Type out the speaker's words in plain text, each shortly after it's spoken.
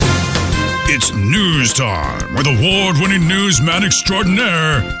It's news time with award-winning newsman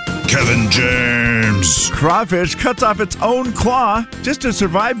extraordinaire, Kevin James. Crawfish cuts off its own claw just to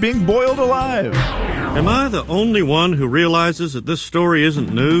survive being boiled alive. Am I the only one who realizes that this story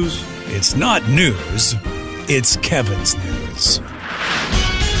isn't news? It's not news. It's Kevin's news.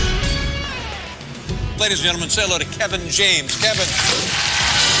 Ladies and gentlemen, say hello to Kevin James. Kevin.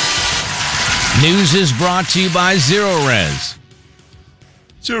 News is brought to you by Zero Res.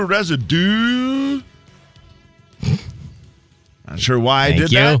 Zero Residue. Not sure why I did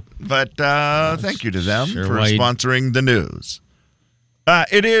that, but thank you to them for sponsoring the news.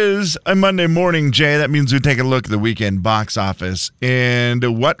 It is a Monday morning, Jay. That means we take a look at the weekend box office.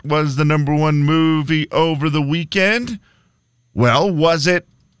 And what was the number one movie over the weekend? Well, was it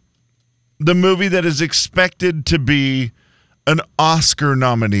the movie that is expected to be an Oscar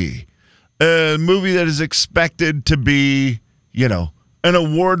nominee? A movie that is expected to be, an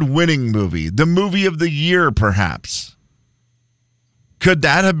award-winning movie. The movie of the year, perhaps. Could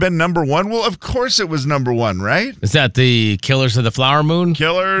that have been number one? Well, of course it was number one, right? Is that the Killers of the Flower Moon?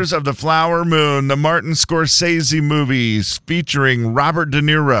 Killers of the Flower Moon, the Martin Scorsese movies featuring Robert De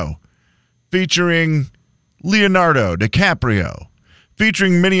Niro, featuring Leonardo DiCaprio,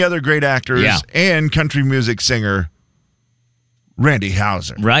 featuring many other great actors and country music singer Randy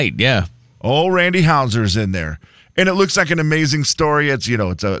Houser. Right, yeah. Oh, Randy Houser's in there. And it looks like an amazing story. It's,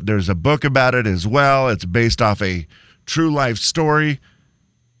 there's a book about it as well. It's based off a true life story.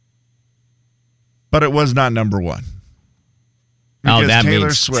 But it was not number one. Because Taylor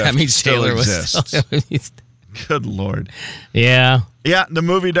Swift still exists. Good Lord. Yeah. Yeah, the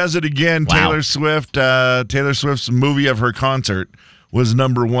movie does it again. Wow. Taylor Swift's movie of her concert was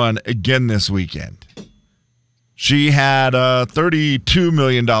number one again this weekend. She had $32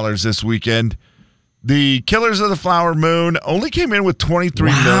 million this weekend. The Killers of the Flower Moon only came in with $23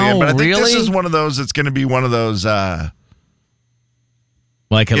 million, but I think this is one of those that's going to be one of those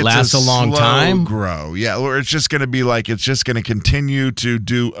like it lasts a long time? Grow. Yeah, or it's just going to be like it's just going to continue to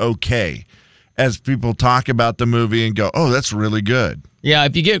do okay as people talk about the movie and go, "Oh, that's really good." Yeah,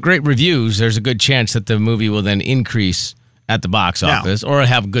 if you get great reviews, there's a good chance that the movie will then increase at the box office or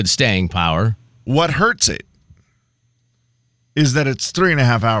have good staying power. What hurts it is that it's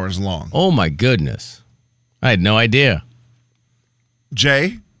 3.5 hours long. Oh, my goodness. I had no idea.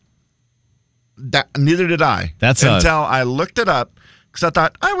 Jay, neither did I. Until I looked it up, because I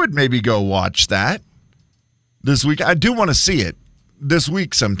thought I would maybe go watch that this week. I do want to see it this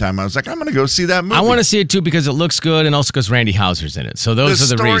week sometime. I was like, I'm going to go see that movie. I want to see it, too, because it looks good and also because Randy Houser's in it. So those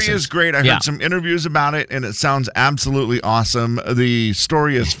are the reasons. The story is great. I heard some interviews about it, and it sounds absolutely awesome. The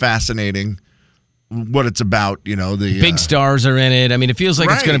story is fascinating. What it's about, the big stars are in it. I mean, it feels like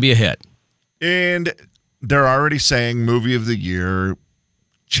it's going to be a hit. And they're already saying movie of the year,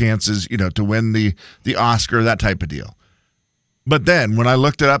 chances, to win the Oscar, that type of deal. But then when I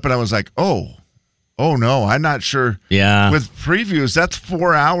looked it up and I was like, oh no, I'm not sure. Yeah. With previews, that's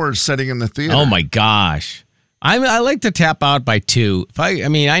 4 hours sitting in the theater. Oh my gosh. I like to tap out by 2.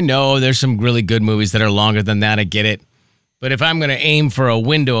 I know there's some really good movies that are longer than that. I get it. But if I'm going to aim for a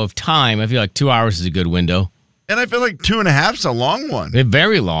window of time, I feel like 2 hours is a good window. And I feel like 2.5 is a long one. They're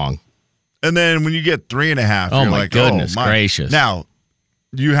very long. And then when you get 3.5, you're like, goodness gracious. Now,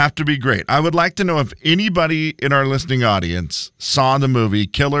 you have to be great. I would like to know if anybody in our listening audience saw the movie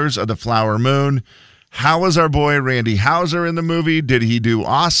Killers of the Flower Moon. How was our boy Randy Houser in the movie? Did he do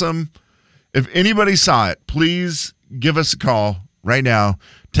awesome? If anybody saw it, please give us a call right now.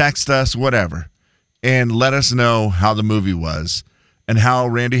 Text us, whatever. And let us know how the movie was and how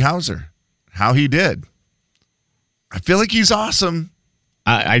Randy Houser, how he did. I feel like he's awesome.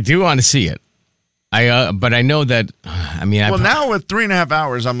 I do want to see it. But I know that, now with 3.5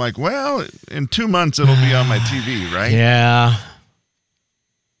 hours, I'm like, well, in 2 months, it'll be on my TV, right? Yeah.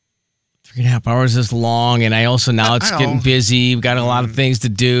 3.5 hours is long, and I also now it's getting busy. We've got a lot of things to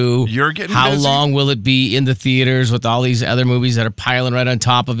do. You're getting busy? How long will it be in the theaters with all these other movies that are piling right on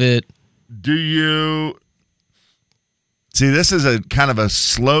top of it? Do you see? This is a kind of a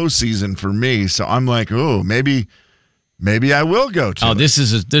slow season for me, so I'm like, oh, maybe I will go to. Oh, this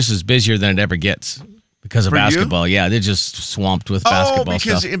is busier than it ever gets because of basketball. Yeah, they're just swamped with basketball stuff.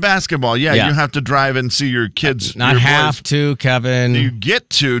 Because in basketball, you have to drive and see your kids. Not have to, Kevin. You get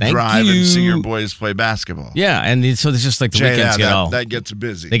to drive and see your boys play basketball. Yeah, and so it's just like the weekends that gets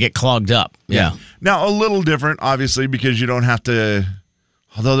busy. They get clogged up. Yeah. Now a little different, obviously, because you don't have to.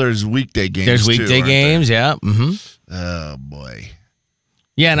 Although there's weekday games. There's weekday games, yeah. Mm-hmm. Oh boy.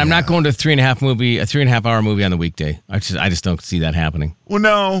 Yeah, and I'm not going to a 3.5 hour movie on the weekday. I just don't see that happening. Well,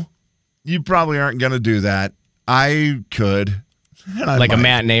 no, you probably aren't going to do that. I could. Like a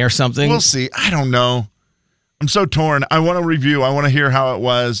matinee or something? We'll see. I don't know. I'm so torn. I want to review. I want to hear how it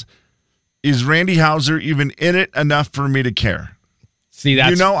was. Is Randy Houser even in it enough for me to care? See,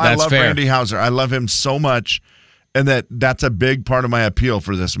 that's I love fair. Randy Houser. I love him so much, and that's a big part of my appeal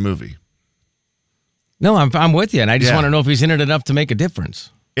for this movie. No, I'm with you, and I just want to know if he's in it enough to make a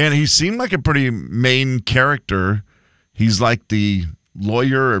difference. And he seemed like a pretty main character. He's like the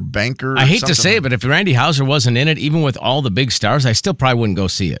lawyer or banker. I hate to say it, but if Randy Houser wasn't in it, even with all the big stars, I still probably wouldn't go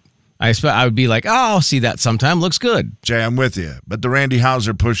see it. I would be like, I'll see that sometime. Looks good. Jay, I'm with you. But the Randy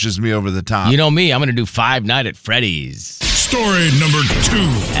Houser pushes me over the top. You know me. I'm going to do Five Nights at Freddy's. Story number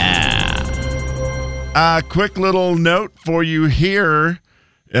 2. Quick little note for you here.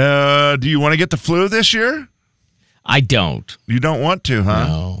 Do you want to get the flu this year? I don't. You don't want to, huh?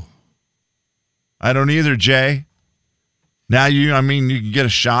 No. I don't either, Jay. Now, you can get a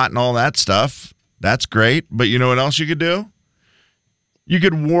shot and all that stuff. That's great. But you know what else you could do? You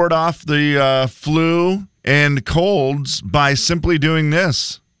could ward off the flu and colds by simply doing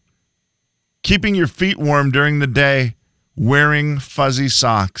this. Keeping your feet warm during the day, wearing fuzzy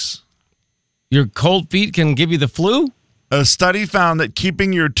socks. Your cold feet can give you the flu? A study found that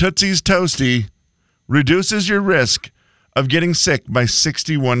keeping your Tootsies toasty reduces your risk of getting sick by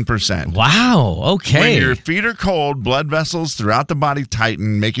 61%. Wow, okay. When your feet are cold, blood vessels throughout the body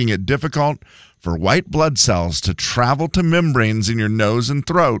tighten, making it difficult for white blood cells to travel to membranes in your nose and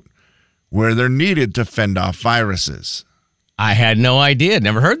throat where they're needed to fend off viruses. I had no idea.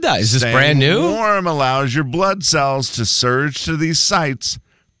 Never heard that. Is this brand new? Staying warm allows your blood cells to surge to these sites,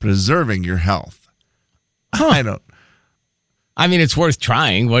 preserving your health. Huh. I mean, it's worth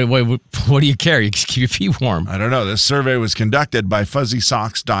trying. What do you care? You just keep your feet warm. I don't know. This survey was conducted by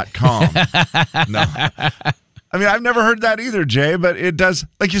fuzzysocks.com. No. I mean, I've never heard that either, Jay, but it does.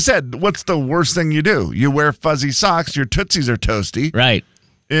 Like you said, what's the worst thing you do? You wear fuzzy socks, your Tootsies are toasty. Right.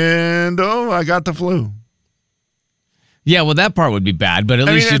 And, I got the flu. Yeah, well, that part would be bad, but at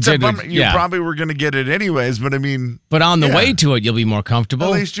least you did. You probably were going to get it anyways, but I mean. But on the way to it, you'll be more comfortable.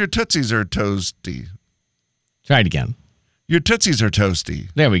 At least your Tootsies are toasty. Try it again. Your Tootsies are toasty.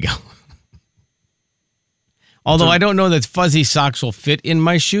 There we go. Although I don't know that fuzzy socks will fit in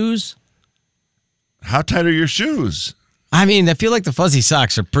my shoes. How tight are your shoes? I mean, I feel like the fuzzy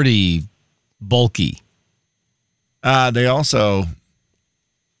socks are pretty bulky. They also...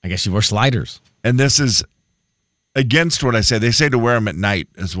 I guess you wear sliders. And this is against what I say. They say to wear them at night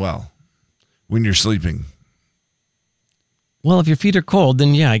as well, when you're sleeping. Well, if your feet are cold,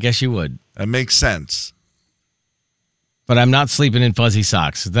 then yeah, I guess you would. That makes sense. But I'm not sleeping in fuzzy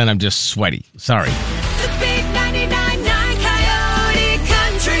socks. Then I'm just sweaty. Sorry. The big 99.9 Coyote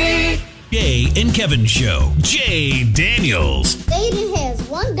Country. Jay and Kevin Show. Jay Daniels. Aiden has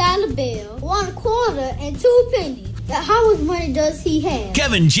 $1 bill, 1 quarter, and 2 pennies. Now, how much money does he have?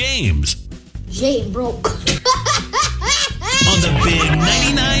 Kevin James. Jay broke. On the big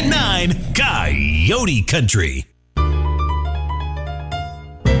 99.9 Coyote Country.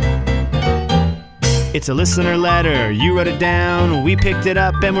 It's a listener letter. You wrote it down. We picked it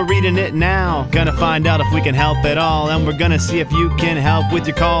up and we're reading it now. Gonna find out if we can help at all. And we're gonna see if you can help with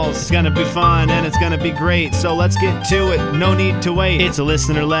your calls. It's gonna be fun and it's gonna be great. So let's get to it. No need to wait. It's a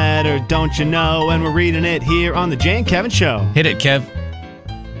listener letter, don't you know? And we're reading it here on the Jay and Kevin Show. Hit it, Kev.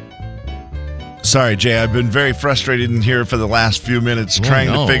 Sorry, Jay. I've been very frustrated in here for the last few minutes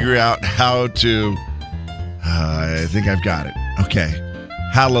trying to figure out how to... I think I've got it. Okay.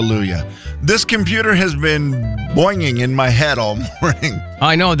 Hallelujah. This computer has been boinging in my head all morning.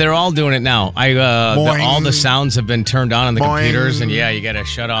 I know. They're all doing it now. All the sounds have been turned on the computers, and yeah, you got to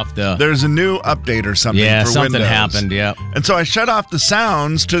shut off the... There's a new update or something for something Windows. happened, yeah. And so I shut off the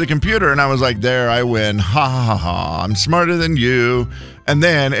sounds to the computer, and I was like, there, I win. Ha, ha, ha, ha. I'm smarter than you. And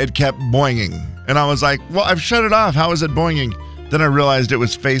then it kept boinging. And I was like, well, I've shut it off. How is it boinging? Then I realized it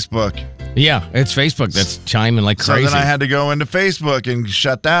was Facebook. Yeah, it's Facebook that's chiming like crazy. So then I had to go into Facebook and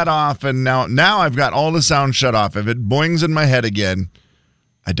shut that off, and now I've got all the sound shut off. If it boings in my head again,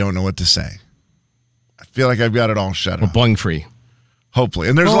 I don't know what to say. I feel like I've got it all shut off. Boing free. Hopefully.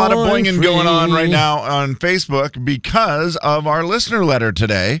 And there's a lot of boinging going on right now on Facebook because of our listener letter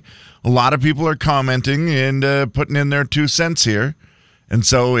today. A lot of people are commenting and putting in their 2 cents here. And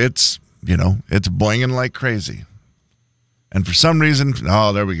so it's boinging like crazy. And for some reason,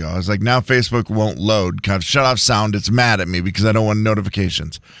 there we go. I was like, now Facebook won't load. I've shut off sound. It's mad at me because I don't want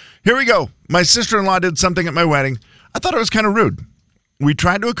notifications. Here we go. My sister-in-law did something at my wedding. I thought it was kind of rude. We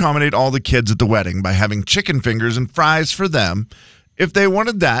tried to accommodate all the kids at the wedding by having chicken fingers and fries for them if they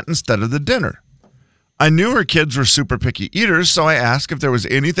wanted that instead of the dinner. I knew her kids were super picky eaters, so I asked if there was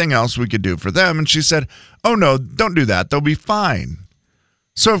anything else we could do for them, and she said, "Oh no, don't do that. They'll be fine."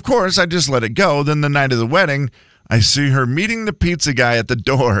 So of course, I just let it go. Then the night of the wedding, I see her meeting the pizza guy at the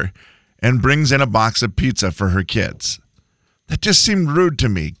door and brings in a box of pizza for her kids. That just seemed rude to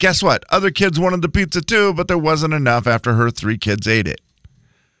me. Guess what? Other kids wanted the pizza too, but there wasn't enough after her 3 kids ate it.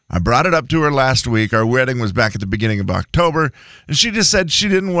 I brought it up to her last week. Our wedding was back at the beginning of October, and she just said she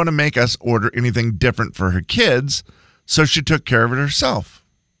didn't want to make us order anything different for her kids, so she took care of it herself.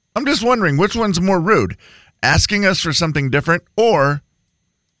 I'm just wondering, which one's more rude? Asking us for something different or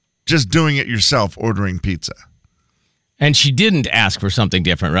just doing it yourself, ordering pizza? And she didn't ask for something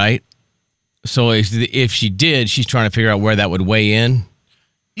different, right? So if she did, she's trying to figure out where that would weigh in.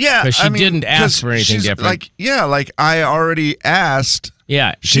 Yeah, because she didn't ask for anything different. Like I already asked.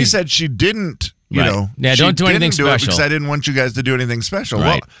 Yeah, she said she didn't. You know, yeah, don't do anything special because I didn't want you guys to do anything special.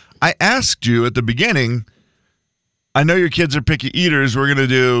 Right. Well, I asked you at the beginning. I know your kids are picky eaters. We're gonna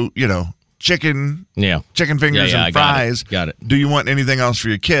do, chicken fingers and fries. Got it. Do you want anything else for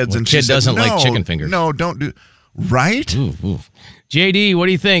your kids? Well, and kid she said, doesn't like chicken fingers. No, don't do. Right? Ooh. JD, what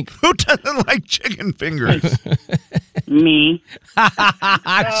do you think? Who doesn't like chicken fingers? Me.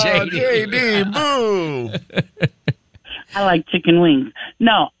 JD, boo. I like chicken wings.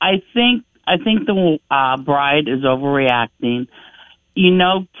 No, I think the bride is overreacting.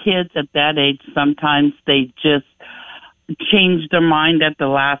 Kids at that age, sometimes they just change their mind at the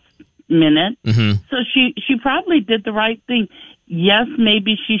last minute. Mm-hmm. So she probably did the right thing. Yes,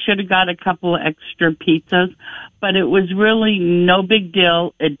 maybe she should have got a couple of extra pizzas, but it was really no big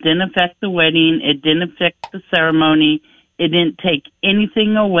deal. It didn't affect the wedding. It didn't affect the ceremony. It didn't take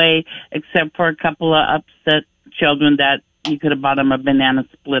anything away except for a couple of upset children that you could have bought them a banana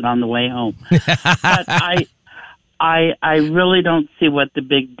split on the way home. But I really don't see what the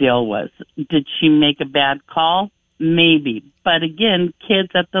big deal was. Did she make a bad call? Maybe. But again,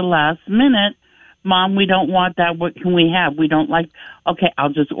 kids at the last minute, Mom, we don't want that. What can we have? We don't like, okay, I'll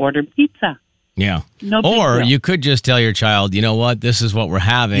just order pizza. Yeah. No big or deal. you could just tell your child, you know what, this is what we're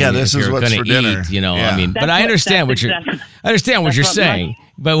having. Yeah, this is what's for dinner. But I understand what you're saying.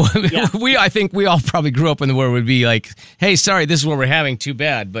 But I think we all probably grew up in the world would be like, hey, sorry, this is what we're having. Too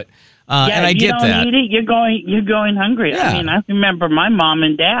bad. But and I get that. You don't eat it, you're going hungry. Yeah. I mean, I remember my mom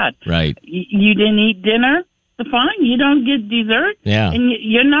and dad. Right. You didn't eat dinner? Fine, you don't get dessert, and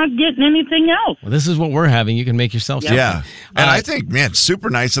you're not getting anything else. Well, this is what we're having. You can make yourself something. Yeah, and I think, man, super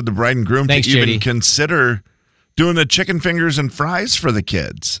nice of the bride and groom to even consider doing the chicken fingers and fries for the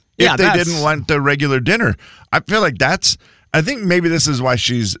kids if they didn't want the regular dinner. I feel like I think maybe this is why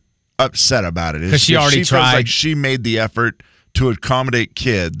she's upset about it. Because she already tried. Feels like she made the effort to accommodate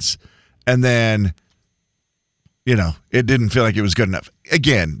kids, and then, it didn't feel like it was good enough.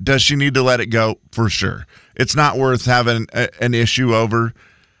 Again, does she need to let it go? For sure. It's not worth having an issue over.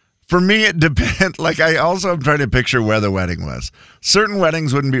 For me, it depends. Like, I also am trying to picture where the wedding was. Certain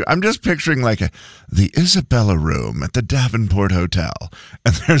weddings wouldn't be. I'm just picturing like the Isabella room at the Davenport Hotel,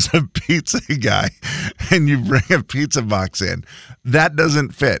 and there's a pizza guy, and you bring a pizza box in. That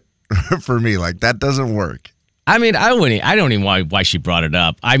doesn't fit for me. Like, that doesn't work. I mean, I don't even know why she brought it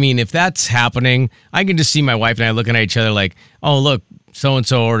up. I mean, if that's happening, I can just see my wife and I looking at each other like, oh, look,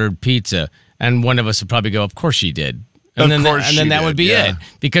 so-and-so ordered pizza. And one of us would probably go, of course she did. And then that would be it.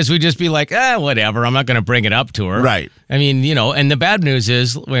 Because we'd just be like, whatever. I'm not going to bring it up to her. Right. I mean, and the bad news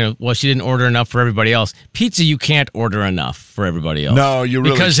is, well, she didn't order enough for everybody else. Pizza, you can't order enough for everybody else. No, you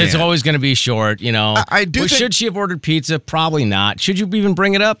really Because can't. it's always going to be short, I do think, should she have ordered pizza? Probably not. Should you even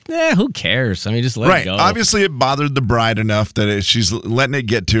bring it up? Who cares? I mean, just let it go. Obviously, it bothered the bride enough that she's letting it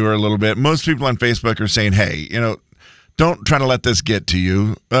get to her a little bit. Most people on Facebook are saying, hey, don't try to let this get to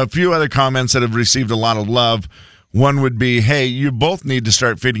you. A few other comments that have received a lot of love. One would be, hey, you both need to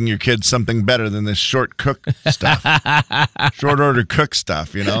start feeding your kids something better than this short cook stuff. Short order cook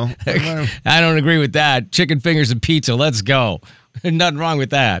stuff, I don't agree with that. Chicken fingers and pizza, let's go. Nothing wrong with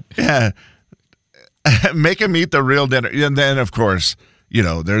that. Yeah. Make them eat the real dinner. And then, of course,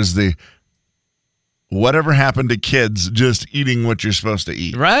 there's the whatever happened to kids just eating what you're supposed to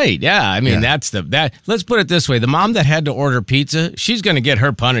eat. Right, yeah. I mean, that's let's put it this way. The mom that had to order pizza, she's going to get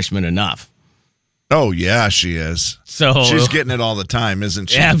her punishment enough. Oh, yeah, she is. So she's getting it all the time, isn't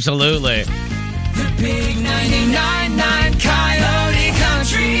she? Absolutely. The big 99.9 Coyote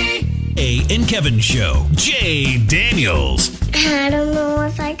Country. A and Kevin Show. Jay Daniels. I don't know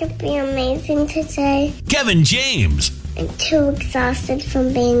if I could be amazing today. Kevin James. I'm too exhausted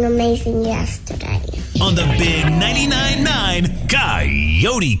from being amazing yesterday. On the big 99.9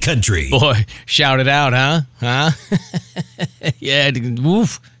 Coyote Country. Boy, shout it out, huh? Yeah,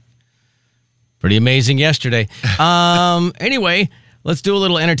 woof. Pretty amazing yesterday. Anyway, let's do a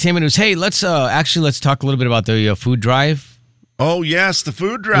little entertainment news. Hey, let's talk a little bit about the food drive. Oh, yes, the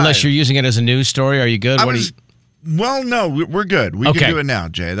food drive. Unless you're using it as a news story. Are you good? Well, no, we're good. We can do it now,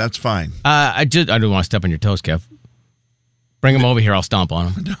 Jay. That's fine. I don't want to step on your toes, Kev. Bring them over here. I'll stomp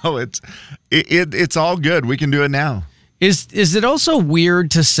on them. No, it's all good. We can do it now. Is it also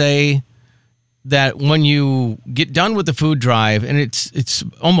weird to say that when you get done with the food drive, and it's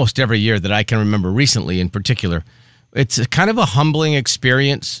almost every year that I can remember recently in particular, it's a kind of a humbling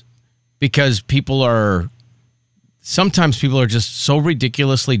experience because sometimes people are just so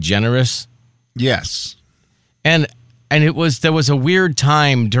ridiculously generous. Yes. And there was a weird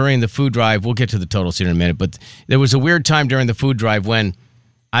time during the food drive. We'll get to the totals here in a minute, but there was a weird time during the food drive when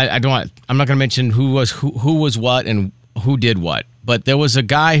I'm not going to mention who was what and who did what, but there was a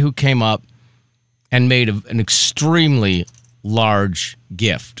guy who came up and made an extremely large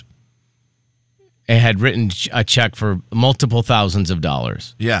gift. It had written a check for multiple thousands of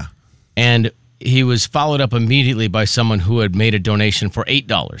dollars. Yeah. And he was followed up immediately by someone who had made a donation for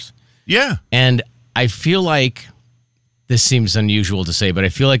 $8. Yeah. And I feel like, this seems unusual to say, but I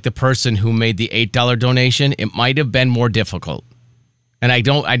feel like the person who made the $8 donation, it might have been more difficult. And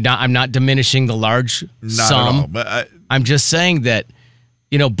I'm not diminishing the large sum. At all, but I'm just saying that,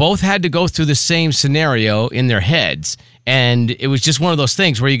 both had to go through the same scenario in their heads. And it was just one of those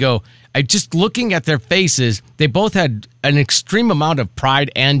things where you go, just looking at their faces, they both had an extreme amount of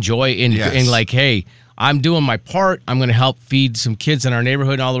pride and joy in like, hey, I'm doing my part. I'm going to help feed some kids in our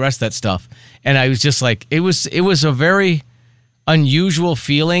neighborhood and all the rest of that stuff. And I was just like, it was a very unusual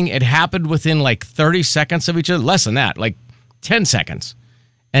feeling. It happened within like 30 seconds of each other, less than that, like 10 seconds.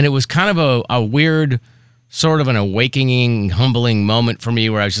 And it was kind of a weird, sort of an awakening, humbling moment for me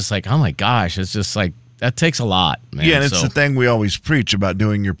where I was just like, oh my gosh, it's just like, that takes a lot, man. Yeah, and it's the thing we always preach about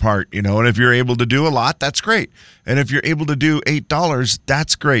doing your part, and if you're able to do a lot, that's great. And if you're able to do $8,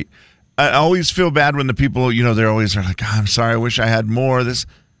 that's great. I always feel bad when the people, they're always like, I'm sorry, I wish I had more. The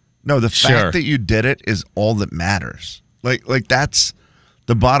fact that you did it is all that matters. Like that's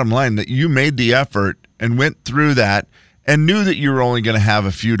the bottom line, that you made the effort and went through that and knew that you were only going to have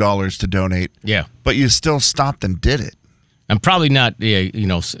a few dollars to donate. Yeah. But you still stopped and did it. I'm probably not,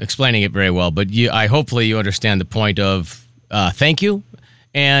 explaining it very well, but hopefully you understand the point of thank you.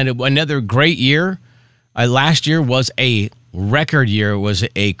 And another great year. Last year was a record year. It was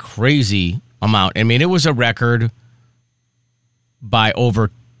a crazy amount. I mean, it was a record by over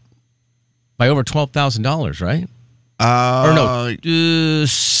 $12,000, right? Or no,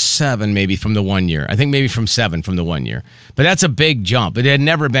 7 maybe from the 1 year. I think maybe from 7 from the 1 year. But that's a big jump. It had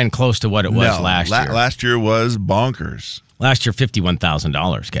never been close to what it was last year. Last year was bonkers. Last year,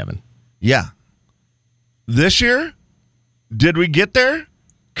 $51,000, Kevin. Yeah. This year, did we get there?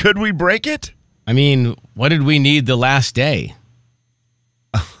 Could we break it? I mean, what did we need the last day?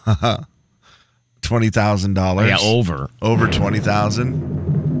 $20,000. Yeah, over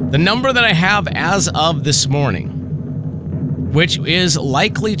 $20,000. The number that I have as of this morning, which is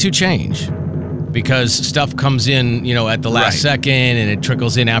likely to change because stuff comes in, at the last second and it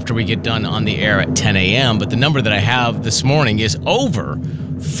trickles in after we get done on the air at 10 a.m. But the number that I have this morning is over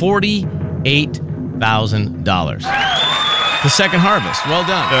 $48,000. The second harvest. Well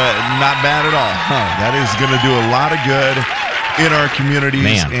done. Not bad at all. That is going to do a lot of good in our communities.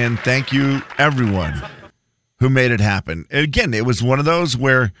 Man. And thank you, everyone who made it happen. And again, it was one of those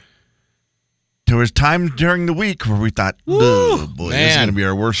where there was time during the week where we thought, oh, boy, this is going to be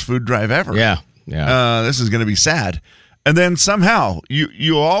our worst food drive ever. Yeah. This is going to be sad. And then somehow,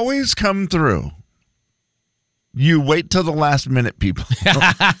 you always come through. You wait till the last minute, people.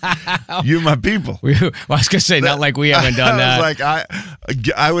 You, my people. I was going to say, not like we haven't done that. I was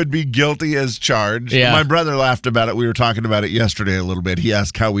like, I would be guilty as charged. Yeah. My brother laughed about it. We were talking about it yesterday a little bit. He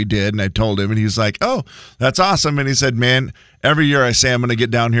asked how we did, and I told him, and he's like, oh, that's awesome. And he said, man, every year I say I'm going to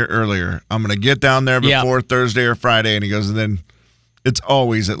get down here earlier. I'm going to get down there before Thursday or Friday. And he goes, and then it's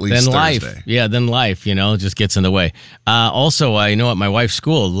always at least Thursday. Life. Yeah, then life, just gets in the way. Also, I know at my wife's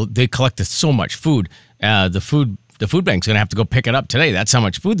school, they collected so much food. The food bank's going to have to go pick it up today. That's how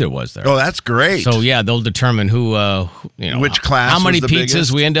much food there was there. Oh, that's great. So, yeah, they'll determine which class how many was the pizzas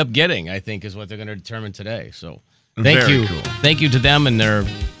biggest? We end up getting, I think, is what they're going to determine today. So, thank Very you. Cool. Thank you to them and their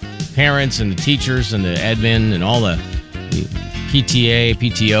parents and the teachers and the admin and all the PTA,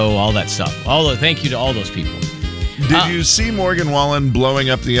 PTO, all that stuff. Thank you to all those people. Did you see Morgan Wallen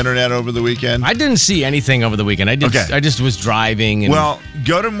blowing up the internet over the weekend? I didn't see anything over the weekend. I just was driving. Well,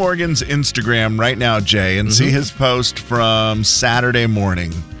 go to Morgan's Instagram right now, Jay, and see his post from Saturday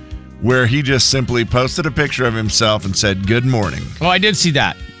morning where he just simply posted a picture of himself and said, good morning. Oh, I did see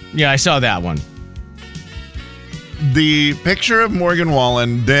that. Yeah, I saw that one. the picture of Morgan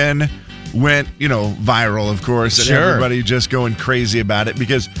Wallen then went, viral, of course, and everybody just going crazy about it.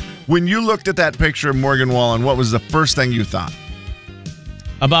 Because when you looked at that picture of Morgan Wallen, what was the first thing you thought?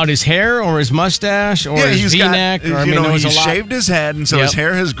 About his hair or his mustache or his V-neck? He shaved his head, and so his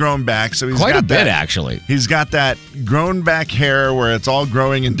hair has grown back. So he's quite got a bit, actually. He's got that grown back hair where it's all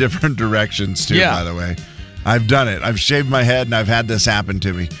growing in different directions, too, by the way. I've done it. I've shaved my head, and I've had this happen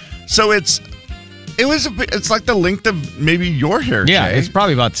to me. So it's like the length of maybe your hair, Jay. It's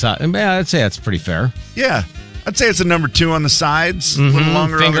probably about the size. I'd say that's pretty fair. Yeah. I'd say it's a number 2 on the sides, a little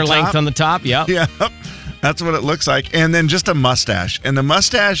longer finger on the top. length on the top, yep. Yeah. That's what it looks like. And then just a mustache. And the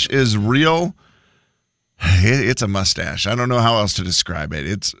mustache is real. It's a mustache. I don't know how else to describe it.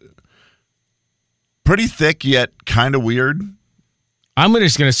 It's pretty thick, yet kind of weird. I'm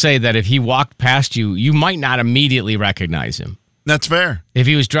just going to say that if he walked past you, you might not immediately recognize him. That's fair. If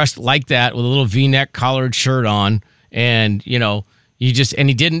he was dressed like that with a little V-neck collared shirt on and, he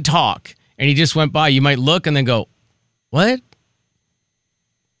didn't talk and he just went by, you might look and then go, what?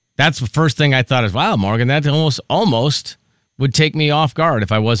 That's the first thing I thought is, wow, Morgan, that almost would take me off guard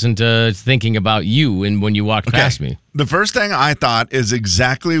if I wasn't thinking about you and when you walked past me. The first thing I thought is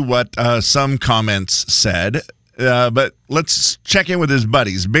exactly what some comments said, but let's check in with his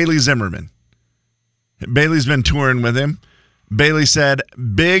buddies. Bailey Zimmerman. Bailey's been touring with him. Bailey said,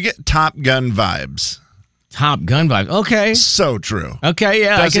 big Top Gun vibes. Top Gun vibes. Okay. So true. Okay,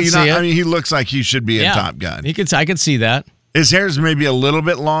 yeah, I can see it. I mean, he looks like he should be in Top Gun. I could see that. His hair's maybe a little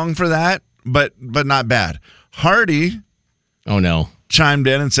bit long for that, but not bad. Hardy, chimed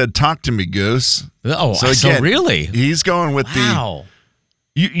in and said, "Talk to me, Goose." Oh, so really? He's going with the.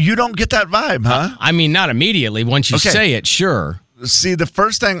 You don't get that vibe, huh? I mean, not immediately. Once you say it, sure. See, the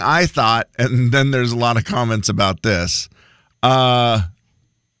first thing I thought, and then there's a lot of comments about this. I'm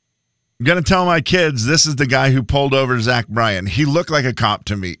gonna tell my kids this is the guy who pulled over Zach Bryan. He looked like a cop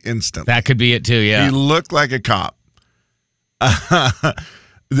to me instantly. That could be it too. Yeah, he looked like a cop.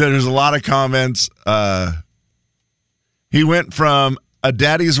 There's a lot of comments. He went from a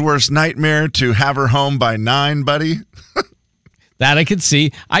daddy's worst nightmare to have her home by 9, buddy. That I could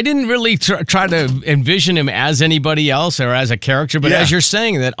see. I didn't really try to envision him as anybody else or as a character, but as you're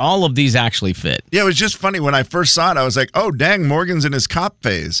saying that, all of these actually fit. Yeah, it was just funny. When I first saw it, I was like, oh, dang, Morgan's in his cop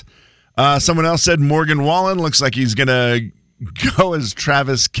phase. Someone else said Morgan Wallen looks like he's going to go as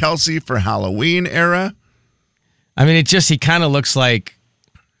Travis Kelce for Halloween era. I mean, he kind of looks like,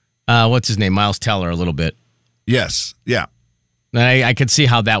 what's his name? Miles Teller a little bit. Yes. Yeah. I could see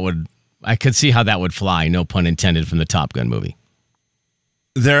how that would fly. No pun intended, from the Top Gun movie.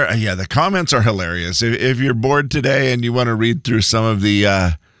 The comments are hilarious. If you're bored today and you want to read through some of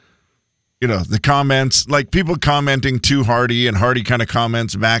the, the comments, like people commenting to Hardy and Hardy kind of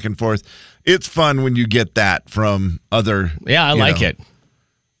comments back and forth. It's fun when you get that from other. Yeah, I like it.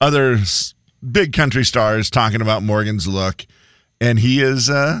 Other big country stars talking about Morgan's look, and he is,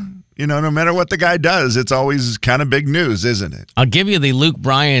 no matter what the guy does, it's always kind of big news, isn't it? I'll give you the Luke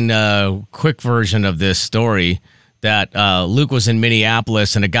Bryan quick version of this story. That Luke was in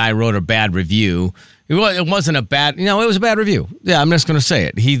Minneapolis and a guy wrote a bad review. It wasn't a bad, it was a bad review. Yeah, I'm just going to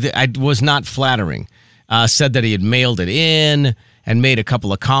say it. I was not flattering. Said that he had mailed it in and made a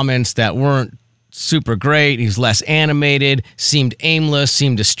couple of comments that weren't super great. He's less animated, seemed aimless,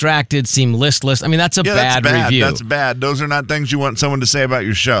 seemed distracted, seemed listless. I mean, that's a bad review. That's bad. Those are not things you want someone to say about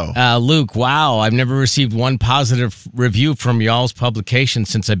your show. Luke, wow, I've never received one positive review from y'all's publication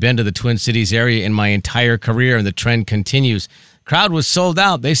since I've been to the Twin Cities area in my entire career, and the trend continues. Crowd was sold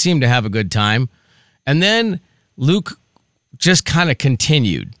out. They seemed to have a good time. And then Luke just kind of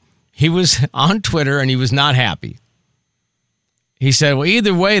continued. He was on Twitter, and he was not happy. He said, well,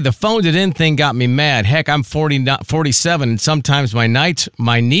 either way, the phoned it in thing got me mad. Heck, I'm 47, and sometimes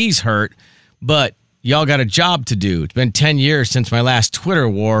my knees hurt, but y'all got a job to do. It's been 10 years since my last Twitter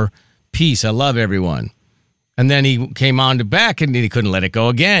war. Peace. I love everyone. And then he came on to back, and he couldn't let it go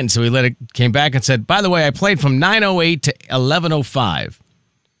again. So he came back and said, by the way, I played from 9:08 to 11:05.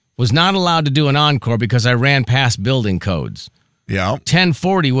 Was not allowed to do an encore because I ran past building codes. Yeah.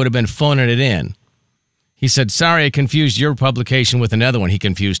 10:40 would have been phoning it in. He said, sorry, I confused your publication with another one. He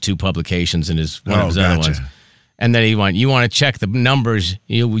confused 2 publications in one of his other ones. And then he went, you want to check the numbers,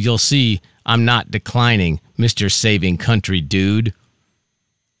 you'll see I'm not declining, Mr. Saving Country dude.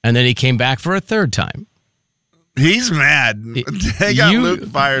 And then he came back for a third time. He's mad. They got Luke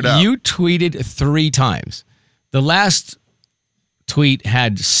fired up. You tweeted 3 times. The last tweet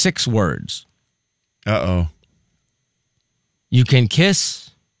had 6 words. Uh-oh. You can kiss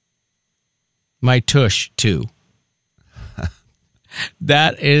my tush, too.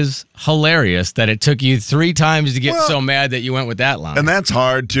 That is hilarious that it took you 3 times to get so mad that you went with that line. And that's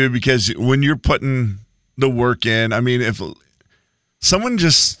hard, too, because when you're putting the work in, I mean, if someone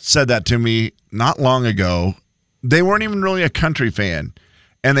just said that to me not long ago, they weren't even really a country fan,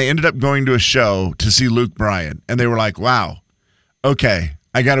 and they ended up going to a show to see Luke Bryan, and they were like, wow, okay,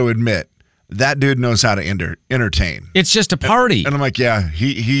 I got to admit, that dude knows how to entertain. It's just a party. And I'm like, yeah,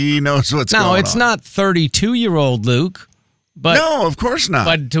 he knows what's going on. No, it's not 32-year-old Luke. But, no, of course not.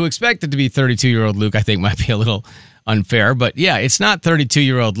 But to expect it to be 32-year-old Luke, I think might be a little unfair. But yeah, it's not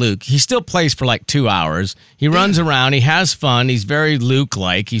 32-year-old Luke. He still plays for like 2 hours. He runs around. He has fun. He's very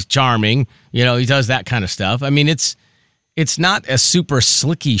Luke-like. He's charming. You know, he does that kind of stuff. I mean, it's not a super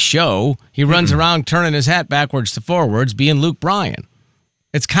slicky show. He runs around turning his hat backwards to forwards, being Luke Bryan.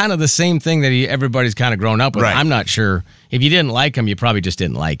 It's kind of the same thing that everybody's kind of grown up with. Right. I'm not sure. If you didn't like him, you probably just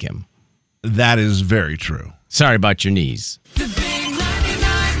didn't like him. That is very true. Sorry about your knees. The big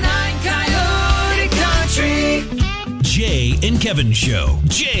 99.9 Coyote Country. Jay and Kevin Show.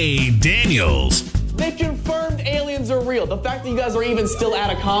 Jay Daniels. They confirmed aliens are real. The fact that you guys are even still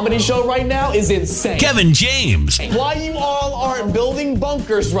at a comedy show right now is insane. Kevin James. Why you all aren't building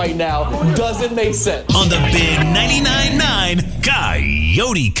bunkers right now doesn't make sense. On the big 99.9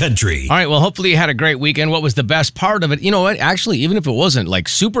 Coyote Country. All right, well, hopefully you had a great weekend. What was the best part of it? You know what? Actually, even if it wasn't like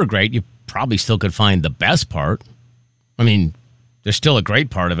super great, you probably still could find the best part. I mean, there's still a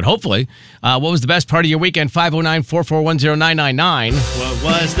great part of it, hopefully. What was the best part of your weekend? 509-441-0999. What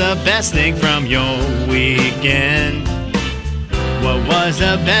was the best thing from your weekend? What was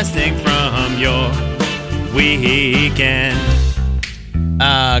the best thing from your weekend?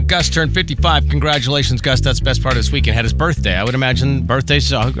 Gus turned 55. Congratulations, Gus. That's the best part of this weekend. Had his birthday. I would imagine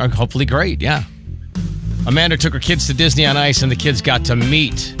birthdays are hopefully great, yeah. Amanda took her kids to Disney on Ice, and the kids got to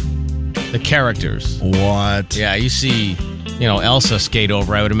meet the characters. What? Yeah, you see, Elsa skate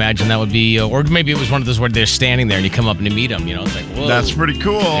over. I would imagine that would be, or maybe it was one of those where they're standing there and you come up and you meet them. It's like, whoa. That's pretty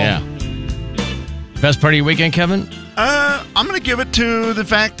cool. Yeah. Best part of your weekend, Kevin? I'm going to give it to the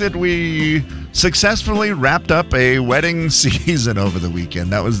fact that we successfully wrapped up a wedding season over the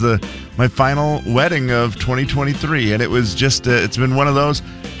weekend. That was my final wedding of 2023, and it was just, it's been one of those,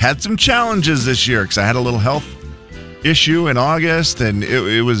 had some challenges this year because I had a little health issue in August, and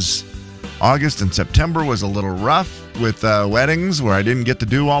it was August and September was a little rough with weddings where I didn't get to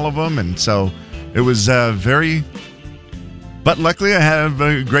do all of them, and so it was but luckily I have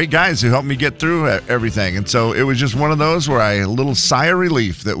great guys who helped me get through everything, and so it was just one of those where a little sigh of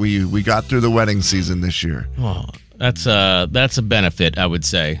relief that we got through the wedding season this year. Oh, that's a benefit, I would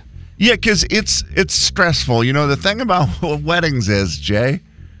say. Yeah, because it's stressful. The thing about weddings is, Jay,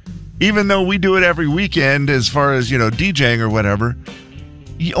 even though we do it every weekend as far as, DJing or whatever,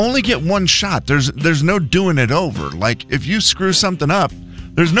 you only get one shot. There's no doing it over. Like, if you screw something up,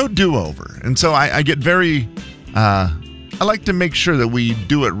 there's no do-over. And so I get very, I like to make sure that we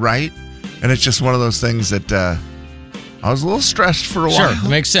do it right. And it's just one of those things that I was a little stressed for a while. Sure,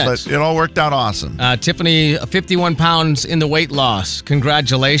 makes sense. But it all worked out awesome. Tiffany, 51 pounds in the weight loss.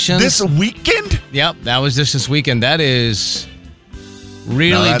 Congratulations. This weekend? Yep, that was just this weekend. That is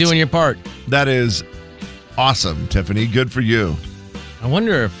really doing your part. That is awesome, Tiffany. Good for you. I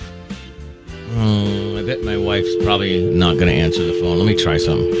wonder if... I bet my wife's probably not going to answer the phone. Let me try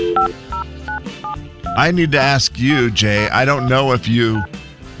something. I need to ask you, Jay. I don't know if you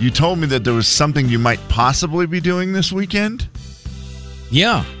told me that there was something you might possibly be doing this weekend.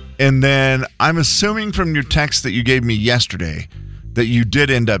 Yeah. And then I'm assuming from your text that you gave me yesterday that you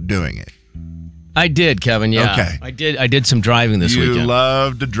did end up doing it. I did, Kevin, yeah. Okay. I did some driving this weekend. You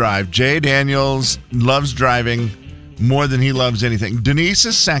love to drive. Jay Daniels loves driving more than he loves anything. Denise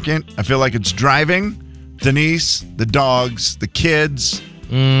is second. I feel like it's driving, Denise, the dogs, the kids.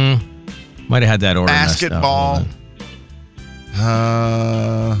 Might have had that order basketball.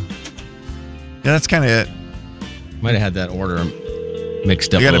 Yeah, that's kind of it. Might have had that order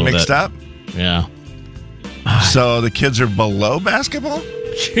mixed up. You got it mixed up? Yeah. So the kids are below basketball?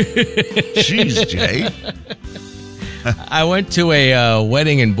 Jeez, Jay. I went to a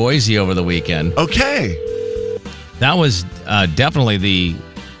wedding in Boise over the weekend. Okay. That was definitely the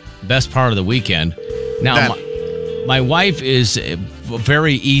best part of the weekend. Now, my wife is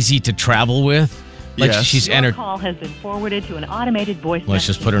very easy to travel with. Like yes. She's Your call has been forwarded to an automated voice. Let's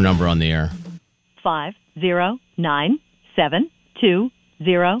just put her number on the air. 509-720.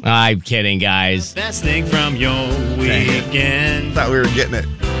 I'm kidding, guys. Best thing from your weekend. Thought we were getting it.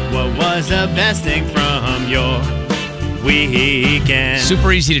 What was the best thing from your weekend.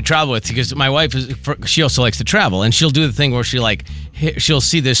 Super easy to travel with because my wife she also likes to travel, and she'll do the thing where she'll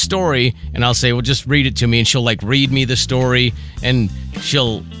see this story, and I'll say, well, just read it to me, and she'll like read me the story, and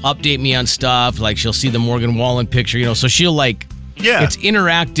she'll update me on stuff. Like she'll see the Morgan Wallen picture, so she'll like. Yeah. It's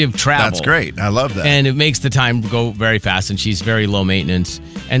interactive travel. That's great. I love that. And it makes the time go very fast, and she's very low maintenance.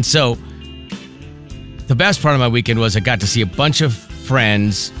 And so the best part of my weekend was I got to see a bunch of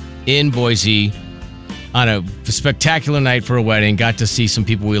friends in Boise on a spectacular night for a wedding, got to see some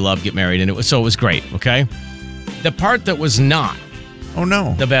people we love get married, and it was great, okay? The part that was not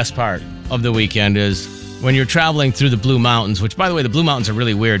the best part of the weekend is when you're traveling through the Blue Mountains, which, by the way, the Blue Mountains are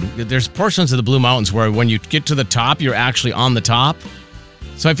really weird. There's portions of the Blue Mountains where when you get to the top, you're actually on the top.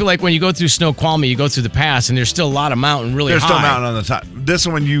 So I feel like when you go through Snoqualmie, you go through the pass, and there's still a lot of mountain really high. There's still a mountain on the top. This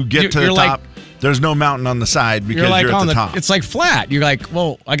one, when you get to the top, there's no mountain on the side because you're at the top. It's like flat. You're like,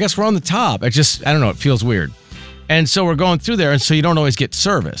 well, I guess we're on the top. I don't know. It feels weird. And so we're going through there, and so you don't always get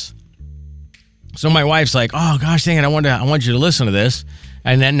service. So my wife's like, oh, gosh, dang it, I want you to listen to this.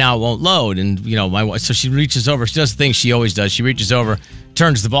 And then now it won't load. And, my wife, so she reaches over. She does the thing she always does. She reaches over,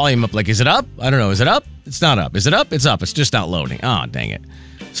 turns the volume up, like, is it up? I don't know. Is it up? It's not up. Is it up? It's up. It's just not loading. Oh, dang it.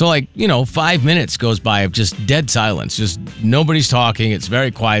 So, 5 minutes goes by of just dead silence. Just nobody's talking. It's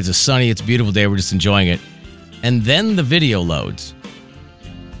very quiet. It's a sunny, it's a beautiful day. We're just enjoying it. And then the video loads.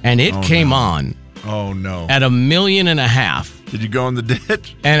 And it came on. Oh, no. At 1.5 million. Did you go in the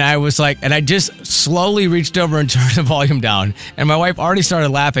ditch? And I was like, and I just slowly reached over and turned the volume down. And my wife already started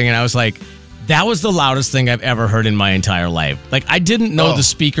laughing. And I was like, that was the loudest thing I've ever heard in my entire life. Like, I didn't know the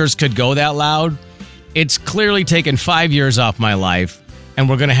speakers could go that loud. It's clearly taken 5 years off my life. And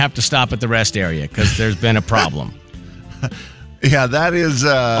we're going to have to stop at the rest area because there's been a problem. Yeah, that is...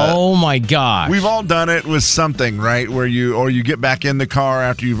 oh, my gosh. We've all done it with something, right? Where you get back in the car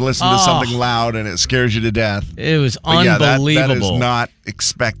after you've listened to something loud and it scares you to death. It was unbelievable. Yeah, that is not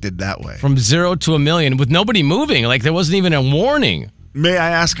expected that way. From 0 to 1 million with nobody moving. Like, there wasn't even a warning. May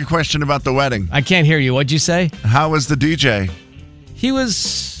I ask a question about the wedding? I can't hear you. What'd you say? How was the DJ? He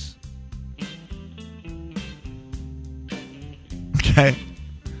was... Okay.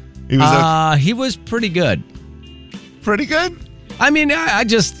 He was pretty good. Pretty good? I mean, I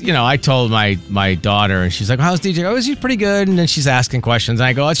just, I told my daughter, and she's like, how's DJ? Oh, he's pretty good. And then she's asking questions. And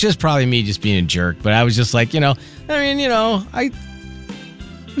I go, it's just probably me just being a jerk. But I was just like, I've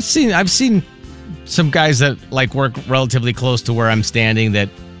seen some guys that work relatively close to where I'm standing that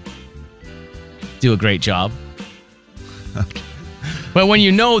do a great job. Okay. But when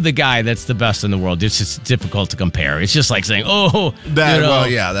you know the guy that's the best in the world, it's just difficult to compare. It's just like saying, well,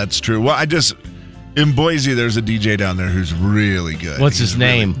 yeah, that's true. Well, in Boise, there's a DJ down there who's really good. What's his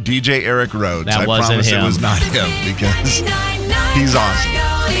name? DJ Eric Rhodes. That wasn't him. I promise it was not him because he's awesome.